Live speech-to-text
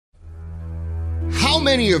How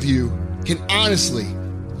many of you can honestly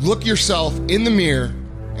look yourself in the mirror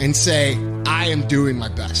and say, I am doing my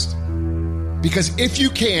best? Because if you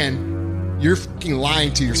can, you're fucking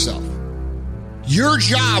lying to yourself. Your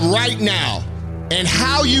job right now and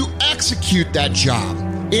how you execute that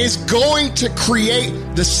job is going to create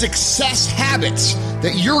the success habits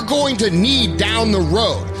that you're going to need down the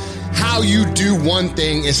road. How you do one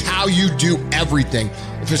thing is how you do everything.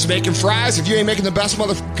 If it's making fries, if you ain't making the best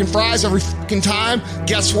motherfucking fries every fucking time,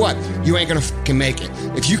 guess what? You ain't gonna fucking make it.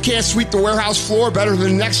 If you can't sweep the warehouse floor better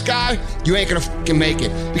than the next guy, you ain't gonna fucking make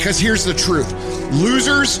it. Because here's the truth.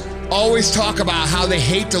 Losers always talk about how they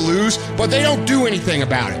hate to lose, but they don't do anything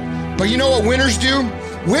about it. But you know what winners do?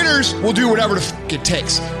 Winners will do whatever the fuck it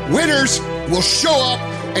takes. Winners will show up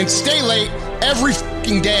and stay late every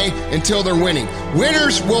fucking day until they're winning.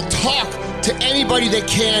 Winners will talk to anybody they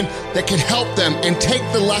can that can help them and take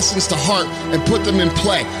the lessons to heart and put them in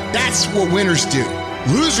play. That's what winners do.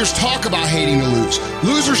 Losers talk about hating to lose.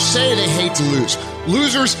 Losers say they hate to lose.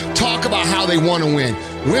 Losers talk about how they want to win.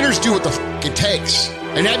 Winners do what the fuck it takes.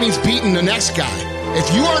 And that means beating the next guy.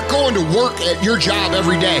 If you aren't going to work at your job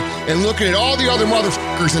every day and looking at all the other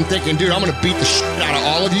motherfuckers and thinking, dude, I'm going to beat the shit out of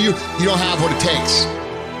all of you, you don't have what it takes.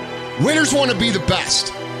 Winners want to be the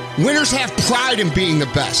best. Winners have pride in being the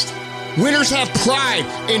best. Winners have pride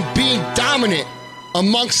in being dominant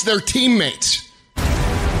amongst their teammates.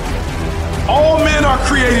 All men are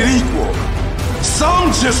created equal.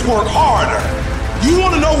 Some just work harder. You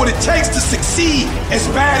want to know what it takes to succeed as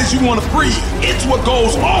bad as you want to breathe. It's what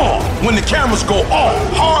goes on when the cameras go off.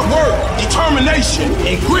 Hard work, determination,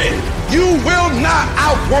 and grit. You will not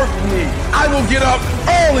outwork me. I will get up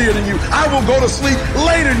earlier than you. I will go to sleep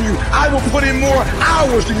later than you. I will put in more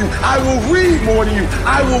hours than you. I will read more than you.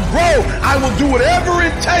 I will grow. I will do whatever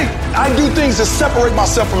it takes. I do things to separate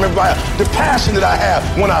myself from everybody else. The passion that I have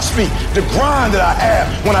when I speak. The grind that I have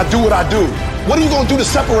when I do what I do. What are you going to do to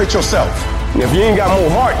separate yourself? If you ain't got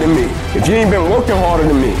more heart than me, if you ain't been working harder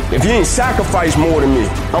than me, if you ain't sacrificed more than me,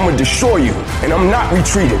 I'm gonna destroy you. And I'm not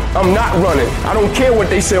retreating. I'm not running. I don't care what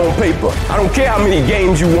they say on paper. I don't care how many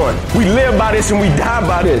games you won. We live by this and we die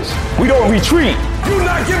by this. We don't retreat. You're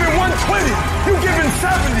not giving 120. You're giving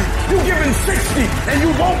 70. You're giving 60. And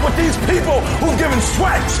you want what these people who's giving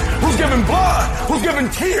sweats, who's giving blood, who's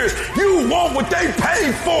giving tears, you want what they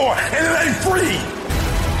paid for, and it ain't free.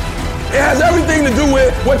 It has everything to do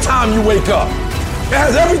with what time you wake up. It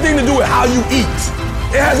has everything to do with how you eat.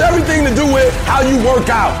 It has everything to do with how you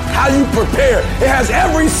work out, how you prepare. It has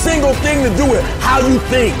every single thing to do with how you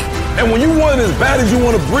think. And when you want it as bad as you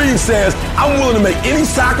want to breathe says, I'm willing to make any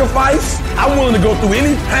sacrifice. I'm willing to go through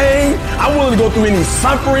any pain. I'm willing to go through any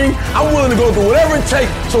suffering. I'm willing to go through whatever it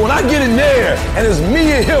takes. So when I get in there and it's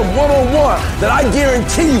me and him one-on-one, that I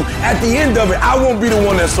guarantee you at the end of it, I won't be the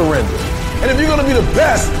one that surrenders. And if you're going to be the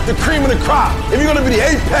best, the cream of the crop, if you're going to be the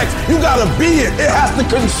apex, you got to be it. It has to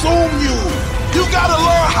consume you. You got to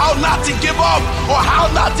learn how not to give up or how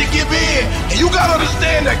not to give in. And you got to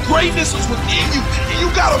understand that greatness is within you. And you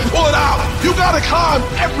got to pull it out. You got to climb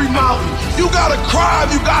every mountain. You got to cry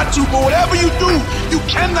if you got to. But whatever you do, you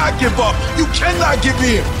cannot give up. You cannot give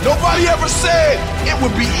in. Nobody ever said it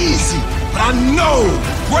would be easy. But I know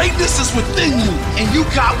greatness is within you. And you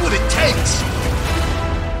got what it takes.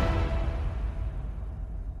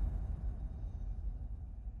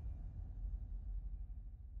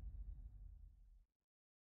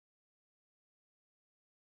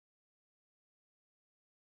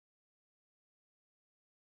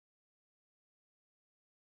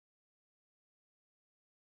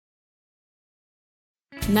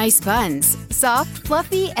 Nice buns, soft,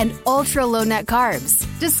 fluffy, and ultra-low net carbs.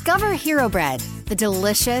 Discover Hero Bread, the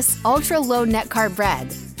delicious ultra-low net carb bread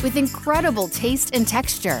with incredible taste and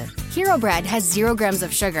texture. Hero Bread has 0 grams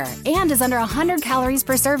of sugar and is under 100 calories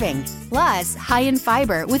per serving. Plus, high in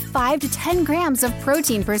fiber with 5 to 10 grams of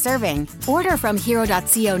protein per serving. Order from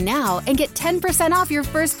hero.co now and get 10% off your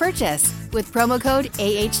first purchase with promo code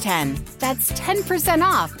AH10. That's 10%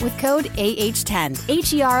 off with code AH10.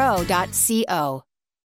 HERO.co.